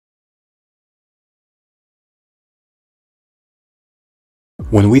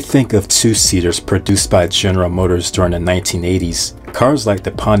When we think of two-seaters produced by General Motors during the 1980s, cars like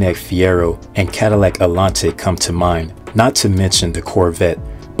the Pontiac Fiero and Cadillac Alante come to mind, not to mention the Corvette.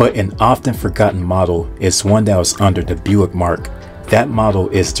 But an often forgotten model is one that was under the Buick mark. That model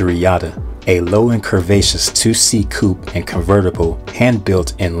is the Reatta, a low and curvaceous two-seat coupe and convertible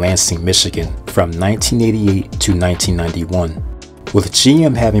hand-built in Lansing, Michigan from 1988 to 1991. With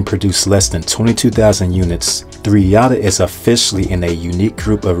GM having produced less than 22,000 units, the Reatta is officially in a unique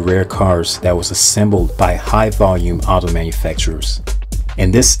group of rare cars that was assembled by high-volume auto manufacturers. In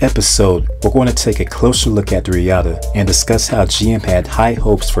this episode, we're going to take a closer look at the Reatta and discuss how GM had high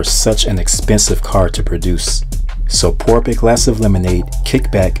hopes for such an expensive car to produce. So pour up a glass of lemonade,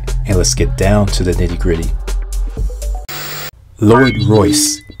 kick back, and let's get down to the nitty-gritty. Lloyd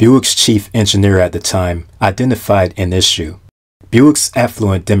Royce, Buick's chief engineer at the time, identified an issue. Buick's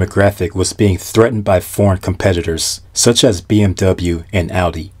affluent demographic was being threatened by foreign competitors, such as BMW and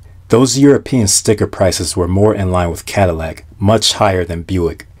Audi. Those European sticker prices were more in line with Cadillac, much higher than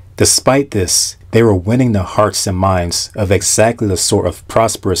Buick. Despite this, they were winning the hearts and minds of exactly the sort of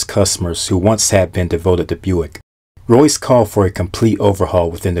prosperous customers who once had been devoted to Buick. Royce called for a complete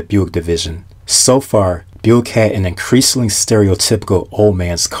overhaul within the Buick division. So far, Buick had an increasingly stereotypical old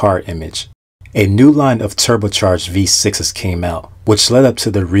man's car image. A new line of turbocharged V6s came out, which led up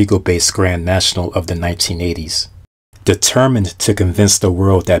to the Regal-based Grand National of the 1980s. Determined to convince the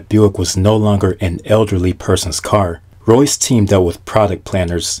world that Buick was no longer an elderly person's car, Royce teamed up with product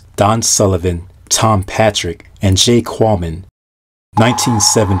planners Don Sullivan, Tom Patrick, and Jay Qualman.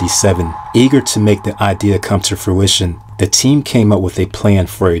 1977, eager to make the idea come to fruition, the team came up with a plan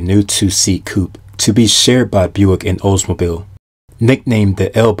for a new two-seat coupe to be shared by Buick and Oldsmobile. Nicknamed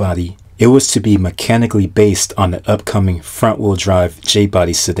the L-Body, it was to be mechanically based on the upcoming front-wheel drive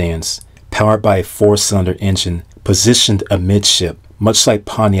J-Body sedans, powered by a four-cylinder engine positioned amidship, much like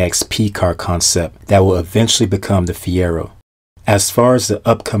Pontiac's P-Car concept that will eventually become the Fiero. As far as the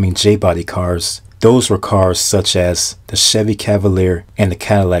upcoming J-Body cars, those were cars such as the Chevy Cavalier and the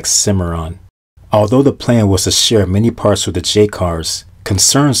Cadillac Cimarron. Although the plan was to share many parts with the J-cars,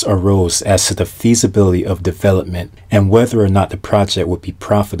 concerns arose as to the feasibility of development and whether or not the project would be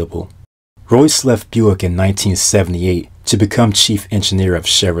profitable. Royce left Buick in 1978 to become chief engineer of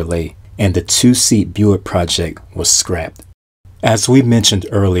Chevrolet, and the two-seat Buick project was scrapped. As we mentioned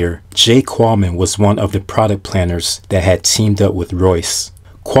earlier, Jay Qualman was one of the product planners that had teamed up with Royce.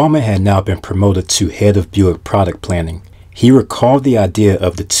 Qualman had now been promoted to head of Buick product planning. He recalled the idea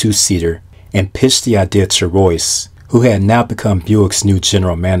of the two-seater and pitched the idea to Royce, who had now become Buick's new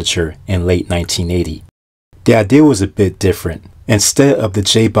general manager in late 1980. The idea was a bit different. Instead of the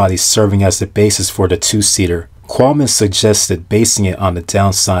J-Body serving as the basis for the two-seater, Qualman suggested basing it on the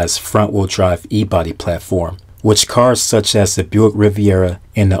downsized front-wheel drive E-Body platform, which cars such as the Buick Riviera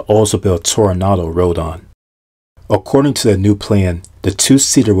and the Oldsmobile Toronado rode on. According to the new plan, the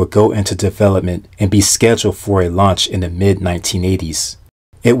two-seater would go into development and be scheduled for a launch in the mid-1980s.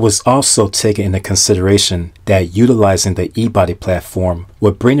 It was also taken into consideration that utilizing the E-Body platform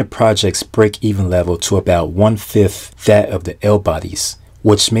would bring the project's break-even level to about one-fifth that of the L-Bodies,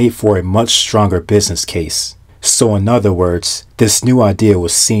 which made for a much stronger business case. So in other words, this new idea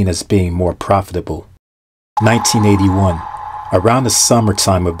was seen as being more profitable. 1981. Around the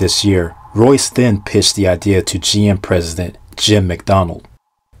summertime of this year, Royce then pitched the idea to GM president Jim McDonnell.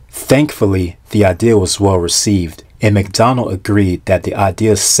 Thankfully, the idea was well received, and McDonnell agreed that the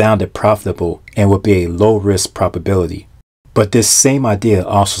idea sounded profitable and would be a low-risk probability. But this same idea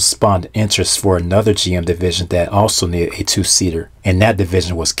also spawned interest for another GM division that also needed a two-seater, and that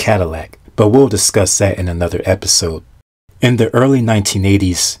division was Cadillac, but we'll discuss that in another episode. In the early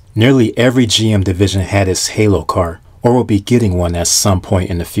 1980s, nearly every GM division had its halo car, or will be getting one at some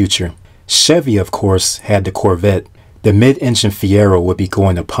point in the future. Chevy, of course, had the Corvette. The mid-engine Fiero would be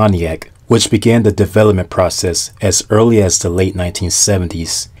going to Pontiac, which began the development process as early as the late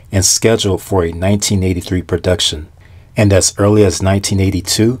 1970s and scheduled for a 1983 production. And as early as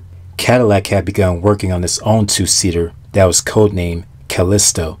 1982, Cadillac had begun working on its own two-seater that was codenamed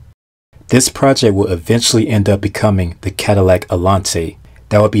Callisto. This project would eventually end up becoming the Cadillac Alante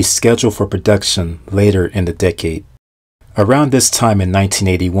that would be scheduled for production later in the decade. Around this time in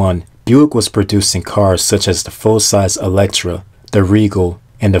 1981, Buick was producing cars such as the full-size Electra, the Regal,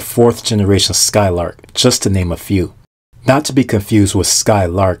 and the fourth-generation Skylark, just to name a few. Not to be confused with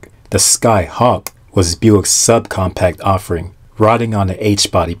Skylark, the Skyhawk was Buick's subcompact offering, riding on the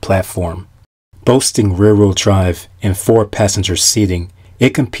H-Body platform. Boasting rear-wheel drive and four-passenger seating,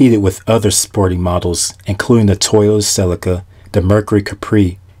 it competed with other sporty models, including the Toyota Celica, the Mercury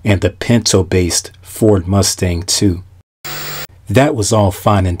Capri, and the Pinto-based Ford Mustang II. That was all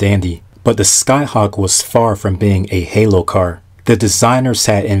fine and dandy, but the Skyhawk was far from being a halo car. The designers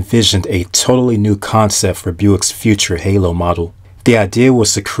had envisioned a totally new concept for Buick's future halo model. The idea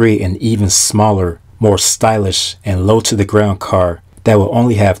was to create an even smaller, more stylish, and low-to-the-ground car that would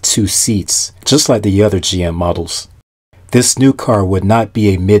only have 2 seats, just like the other GM models. This new car would not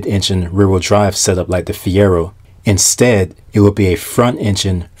be a mid-engine rear-wheel drive setup like the Fiero. Instead, it would be a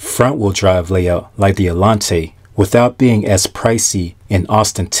front-engine, front-wheel drive layout like the Elante, without being as pricey and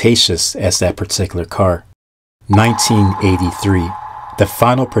ostentatious as that particular car. 1983. The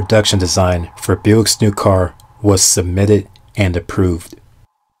final production design for Buick's new car was submitted and approved.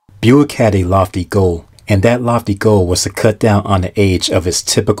 Buick had a lofty goal, and that lofty goal was to cut down on the age of its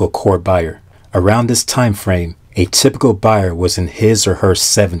typical core buyer. Around this time frame, a typical buyer was in his or her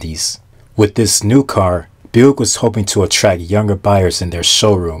 70s. With this new car, Buick was hoping to attract younger buyers in their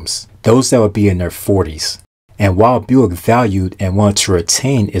showrooms, those that would be in their 40s. And while Buick valued and wanted to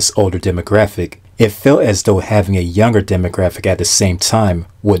retain its older demographic, it felt as though having a younger demographic at the same time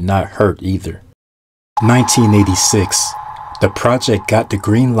would not hurt either. 1986. The project got the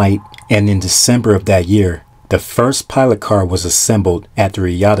green light, and in December of that year, the first pilot car was assembled at the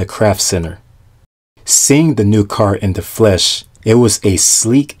Reatta Craft Center. Seeing the new car in the flesh, it was a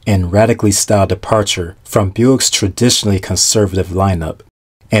sleek and radically styled departure from Buick's traditionally conservative lineup,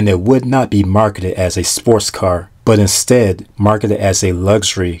 and it would not be marketed as a sports car, but instead marketed as a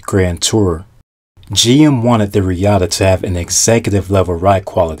luxury grand tourer. GM wanted the Reatta to have an executive-level ride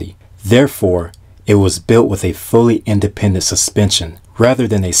quality. Therefore, it was built with a fully independent suspension rather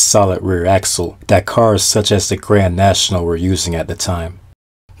than a solid rear axle that cars such as the Grand National were using at the time.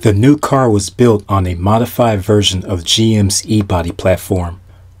 The new car was built on a modified version of GM's E-body platform.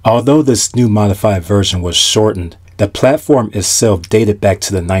 Although this new modified version was shortened, the platform itself dated back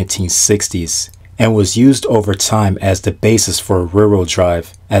to the 1960s and was used over time as the basis for rear-wheel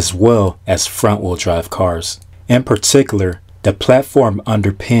drive as well as front-wheel drive cars. In particular, the platform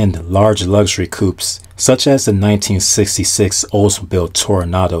underpinned large luxury coupes such as the 1966 Oldsmobile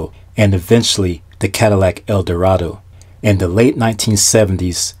Toronado and eventually the Cadillac Eldorado. In the late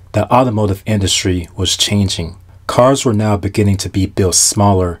 1970s, the automotive industry was changing. Cars were now beginning to be built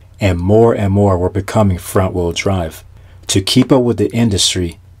smaller and more were becoming front-wheel drive. To keep up with the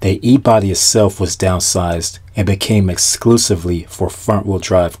industry, the E-body itself was downsized and became exclusively for front-wheel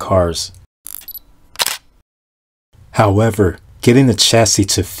drive cars. However, getting the chassis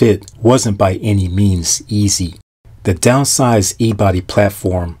to fit wasn't by any means easy. The downsized E-body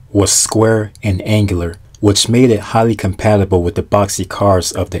platform was square and angular, which made it highly compatible with the boxy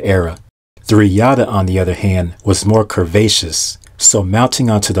cars of the era. The Reatta, on the other hand, was more curvaceous, so mounting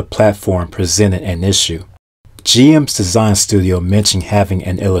onto the platform presented an issue. GM's design studio mentioned having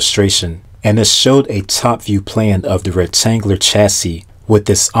an illustration, and it showed a top-view plan of the rectangular chassis with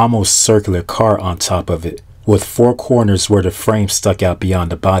this almost circular car on top of it, with 4 corners where the frame stuck out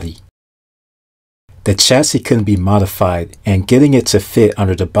beyond the body. The chassis couldn't be modified, and getting it to fit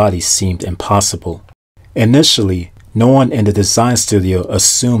under the body seemed impossible. Initially, no one in the design studio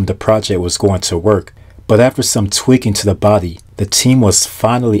assumed the project was going to work, but after some tweaking to the body, the team was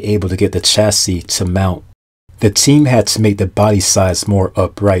finally able to get the chassis to mount. The team had to make the body size more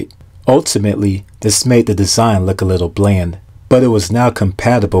upright. Ultimately, this made the design look a little bland, but it was now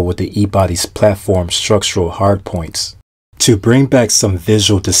compatible with the E-body's platform structural hardpoints. To bring back some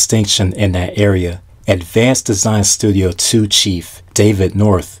visual distinction in that area, Advanced Design Studio 2 chief David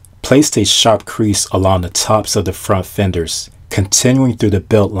North placed a sharp crease along the tops of the front fenders, continuing through the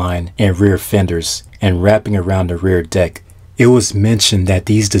belt line and rear fenders, and wrapping around the rear deck. It was mentioned that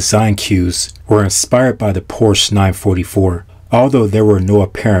these design cues were inspired by the Porsche 944, although there were no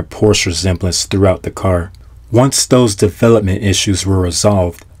apparent Porsche resemblance throughout the car. Once those development issues were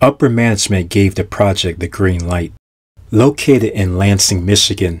resolved, upper management gave the project the green light. Located in Lansing,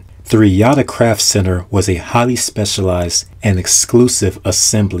 Michigan, the Reatta Craft Center was a highly specialized and exclusive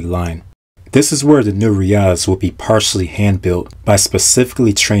assembly line. This is where the new Reattas will be partially hand-built by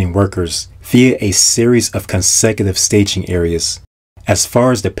specifically trained workers via a series of consecutive staging areas. As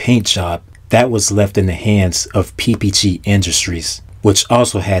far as the paint job, that was left in the hands of PPG Industries, which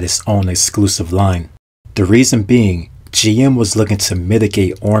also had its own exclusive line. The reason being, GM was looking to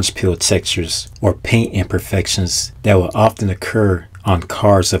mitigate orange peel textures or paint imperfections that would often occur on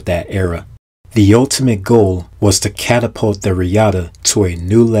cars of that era. The ultimate goal was to catapult the Reatta to a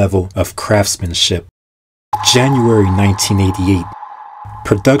new level of craftsmanship. January 1988.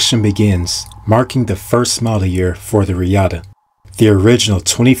 Production begins, marking the first model year for the Reatta. The original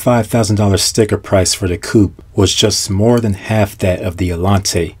 $25,000 sticker price for the coupe was just more than half that of the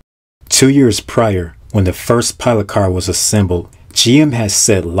Elante. 2 years prior, when the first pilot car was assembled, GM has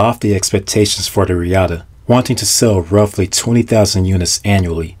set lofty expectations for the Reatta, wanting to sell roughly 20,000 units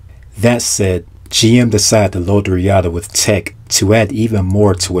annually. That said, GM decided to load the Reatta with tech to add even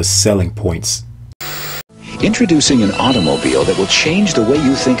more to its selling points. Introducing an automobile that will change the way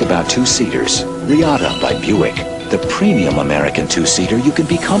you think about two-seaters. Reatta by Buick, the premium American two-seater you can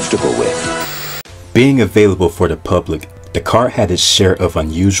be comfortable with. Being available for the public, the car had its share of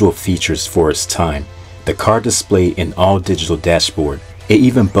unusual features for its time. The car displayed an all-digital dashboard. It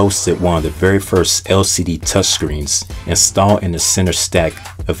even boasted one of the very first LCD touchscreens installed in the center stack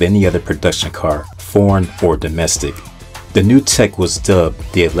of any other production car, foreign or domestic. The new tech was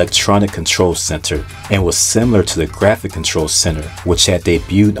dubbed the Electronic Control Center and was similar to the Graphic Control Center, which had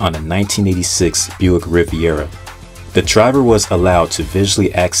debuted on the 1986 Buick Riviera. The driver was allowed to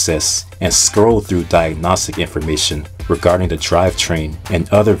visually access and scroll through diagnostic information regarding the drivetrain and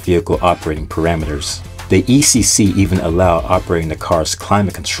other vehicle operating parameters. The ECC even allowed operating the car's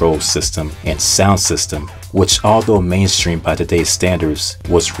climate control system and sound system, which, although mainstream by today's standards,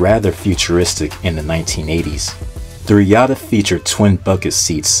 was rather futuristic in the 1980s. The Reatta featured twin bucket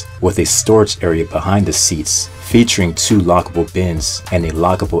seats with a storage area behind the seats, featuring 2 lockable bins and a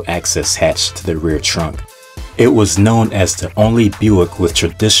lockable access hatch to the rear trunk. It was known as the only Buick with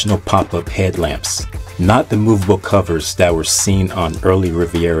traditional pop-up headlamps, not the movable covers that were seen on early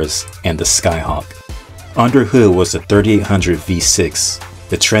Rivieras and the Skyhawk. Under hood was the 3800 V6.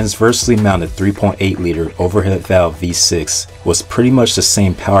 The transversely mounted 3.8-liter overhead valve V6 was pretty much the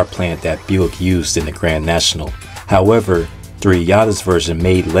same power plant that Buick used in the Grand National. However, the Reatta's version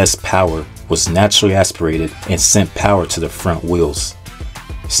made less power, was naturally aspirated, and sent power to the front wheels.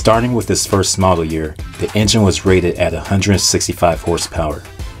 Starting with its first model year, the engine was rated at 165 horsepower.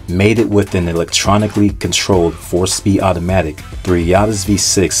 Mated with an electronically controlled 4-speed automatic, the Reatta's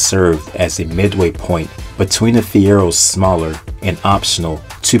V6 served as a midway point between the Fiero's smaller and optional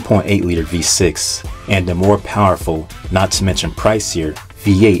 2.8-liter V6 and the more powerful, not to mention pricier,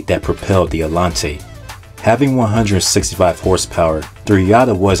 V8 that propelled the Alante. Having 165 horsepower, the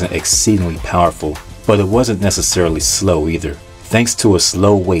Reatta wasn't exceedingly powerful, but it wasn't necessarily slow either. Thanks to its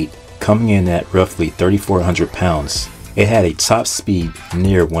low weight, coming in at roughly 3,400 pounds, it had a top speed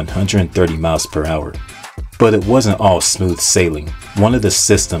near 130 miles per hour. But it wasn't all smooth sailing. One of the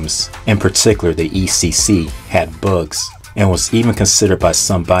systems, in particular the ECC, had bugs and was even considered by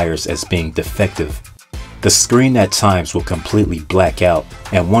some buyers as being defective. The screen at times would completely black out,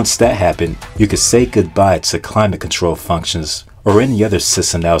 and once that happened, you could say goodbye to climate control functions or any other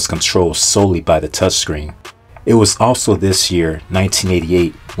system that was controlled solely by the touchscreen. It was also this year,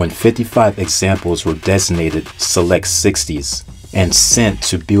 1988, when 55 examples were designated Select 60s and sent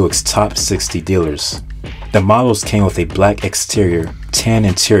to Buick's top 60 dealers. The models came with a black exterior, tan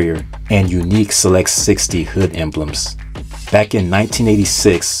interior, and unique Select 60 hood emblems. Back in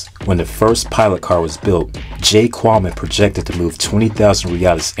 1986, when the first pilot car was built, Jay Qualman projected to move 20,000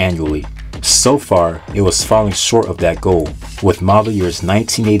 Reattas annually. So far, it was falling short of that goal, with model years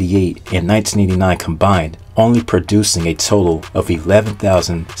 1988 and 1989 combined only producing a total of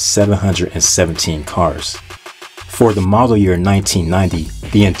 11,717 cars. For the model year 1990,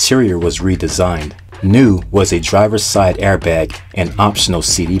 the interior was redesigned. New was a driver's side airbag and optional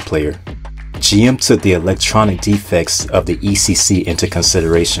CD player. GM took the electronic defects of the ECC into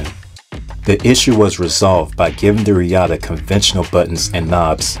consideration. The issue was resolved by giving the Reatta conventional buttons and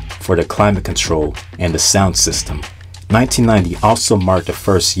knobs for the climate control and the sound system. 1990 also marked the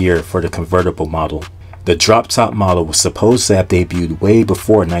first year for the convertible model. The drop-top model was supposed to have debuted way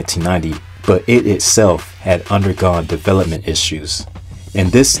before 1990, but it itself had undergone development issues. In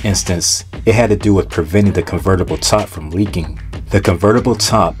this instance, it had to do with preventing the convertible top from leaking. The convertible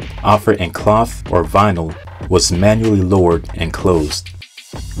top, offered in cloth or vinyl, was manually lowered and closed.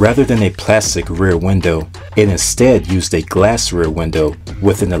 Rather than a plastic rear window, it instead used a glass rear window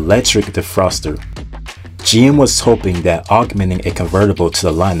with an electric defroster. GM was hoping that augmenting a convertible to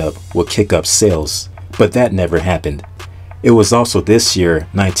the lineup would kick up sales, but that never happened. It was also this year,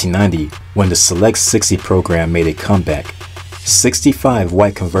 1990, when the Select 60 program made a comeback. 65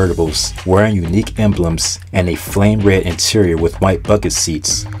 white convertibles wearing unique emblems and a flame red interior with white bucket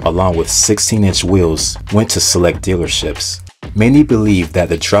seats, along with 16-inch wheels, went to select dealerships. Many believe that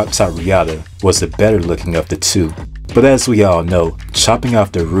the drop-top Reatta was the better looking of the two, but as we all know, chopping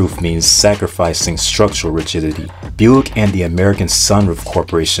off the roof means sacrificing structural rigidity. Buick and the American Sunroof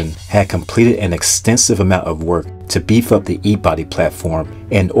Corporation had completed an extensive amount of work to beef up the E-body platform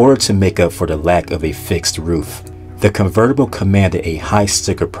in order to make up for the lack of a fixed roof. The convertible commanded a high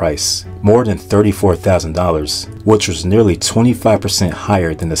sticker price, more than $34,000, which was nearly 25%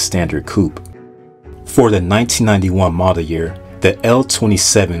 higher than the standard coupe. For the 1991 model year, The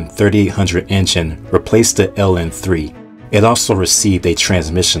L27 3800 engine replaced the LN3. It also received a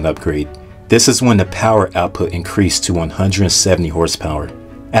transmission upgrade. This is when the power output increased to 170 horsepower.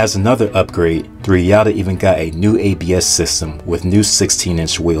 As another upgrade, the Reatta even got a new ABS system with new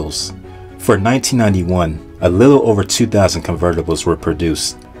 16-inch wheels. For 1991, a little over 2,000 convertibles were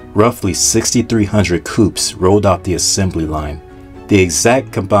produced. Roughly 6,300 coupes rolled off the assembly line. The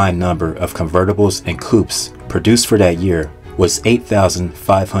exact combined number of convertibles and coupes produced for that year was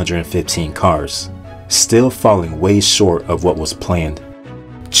 8,515 cars, still falling way short of what was planned.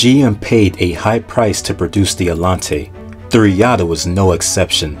 GM paid a high price to produce the Alante. The Reatta was no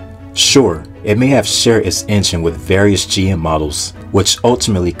exception. Sure, it may have shared its engine with various GM models, which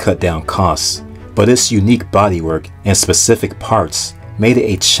ultimately cut down costs, but its unique bodywork and specific parts made it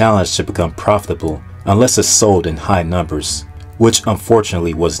a challenge to become profitable unless it sold in high numbers, which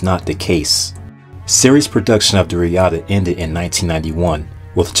unfortunately was not the case. Series production of the Reatta ended in 1991,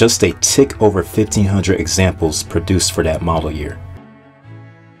 with just a tick over 1,500 examples produced for that model year.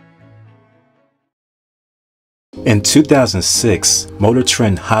 In 2006, Motor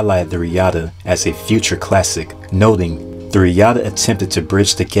Trend highlighted the Reatta as a future classic, noting, "The Reatta attempted to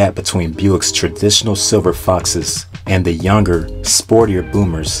bridge the gap between Buick's traditional silver foxes and the younger, sportier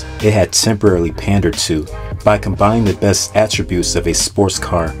boomers it had temporarily pandered to by combining the best attributes of a sports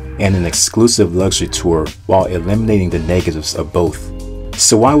car and an exclusive luxury tour while eliminating the negatives of both."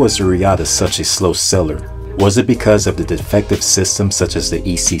 So why was the Reatta such a slow seller? Was it because of the defective systems such as the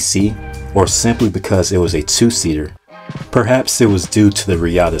ECC, or simply because it was a two-seater? Perhaps it was due to the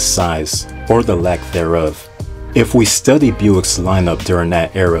Reatta's size, or the lack thereof. If we study Buick's lineup during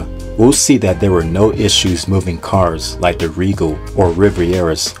that era, we'll see that there were no issues moving cars like the Regal or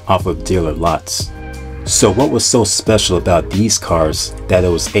Rivieras off of dealer lots. So what was so special about these cars that it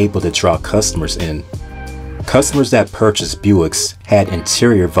was able to draw customers in? Customers that purchased Buicks had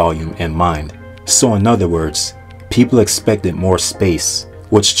interior volume in mind. So in other words, people expected more space,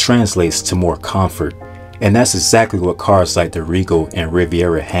 which translates to more comfort. And that's exactly what cars like the Regal and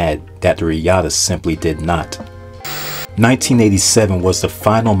Riviera had that the Reatta simply did not. 1987 was the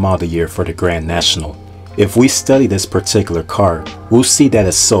final model year for the Grand National. If we study this particular car, we'll see that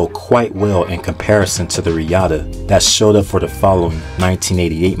it sold quite well in comparison to the Reatta that showed up for the following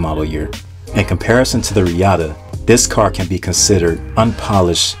 1988 model year. In comparison to the Reatta, this car can be considered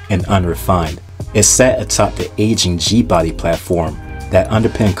unpolished and unrefined. It sat atop the aging G-body platform that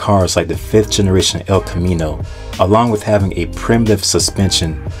underpinned cars like the 5th generation El Camino, along with having a primitive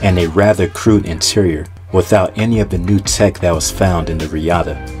suspension and a rather crude interior without any of the new tech that was found in the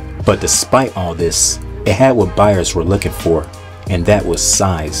Reatta. But despite all this, it had what buyers were looking for, and that was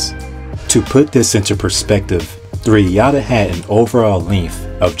size. To put this into perspective, the Reatta had an overall length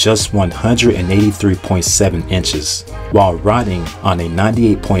of just 183.7 inches, while riding on a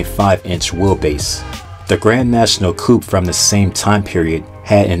 98.5-inch wheelbase. The Grand National Coupe from the same time period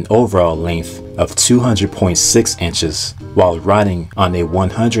had an overall length of 200.6 inches, while riding on a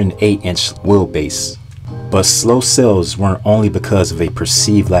 108-inch wheelbase. But slow sales weren't only because of a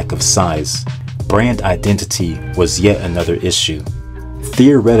perceived lack of size. Brand identity was yet another issue.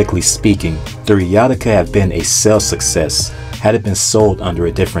 Theoretically speaking, the Reatta could have been a sales success had it been sold under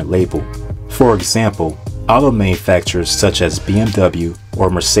a different label. For example, auto manufacturers such as BMW or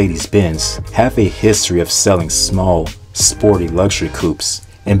Mercedes-Benz have a history of selling small, sporty luxury coupes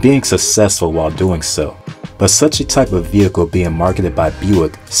and being successful while doing so. But such a type of vehicle being marketed by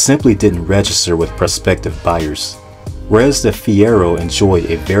Buick simply didn't register with prospective buyers. Whereas the Fiero enjoyed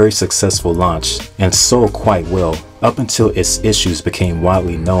a very successful launch and sold quite well up until its issues became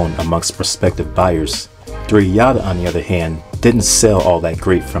widely known amongst prospective buyers, the Reatta, on the other hand, didn't sell all that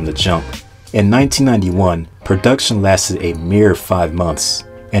great from the jump. In 1991, production lasted a mere 5 months,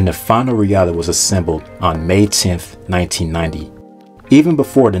 and the final Reatta was assembled on May 10, 1990. Even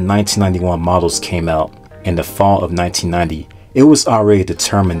before the 1991 models came out, in the fall of 1990, it was already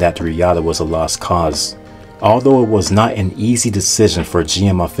determined that the Reatta was a lost cause. Although it was not an easy decision for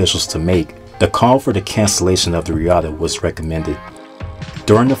GM officials to make, the call for the cancellation of the Reatta was recommended.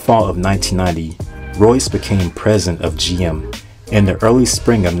 During the fall of 1990, Royce became president of GM. In the early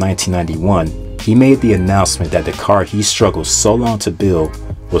spring of 1991, he made the announcement that the car he struggled so long to build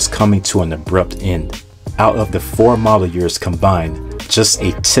was coming to an abrupt end. Out of the 4 model years combined, just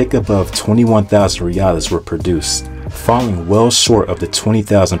a tick above 21,000 Reattas were produced, falling well short of the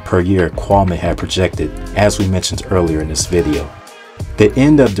 20,000 per year Qualman had projected, as we mentioned earlier in this video. The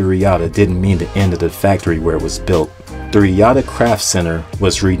end of the Reatta didn't mean the end of the factory where it was built. The Reatta Craft Center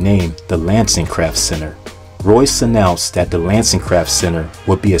was renamed the Lansing Craft Center. Royce announced that the Lansing Craft Center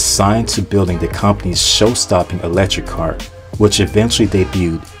would be assigned to building the company's show-stopping electric car, which eventually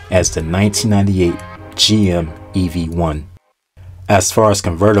debuted as the 1998 GM EV1. As far as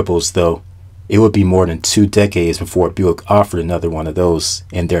convertibles though, it would be more than 2 decades before Buick offered another one of those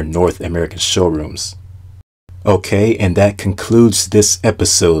in their North American showrooms. Okay, and that concludes this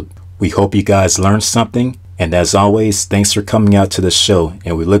episode. We hope you guys learned something, and as always, thanks for coming out to the show,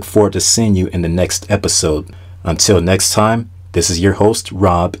 and we look forward to seeing you in the next episode. Until next time, this is your host,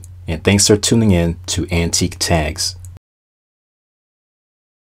 Rob, and thanks for tuning in to Antique Tags.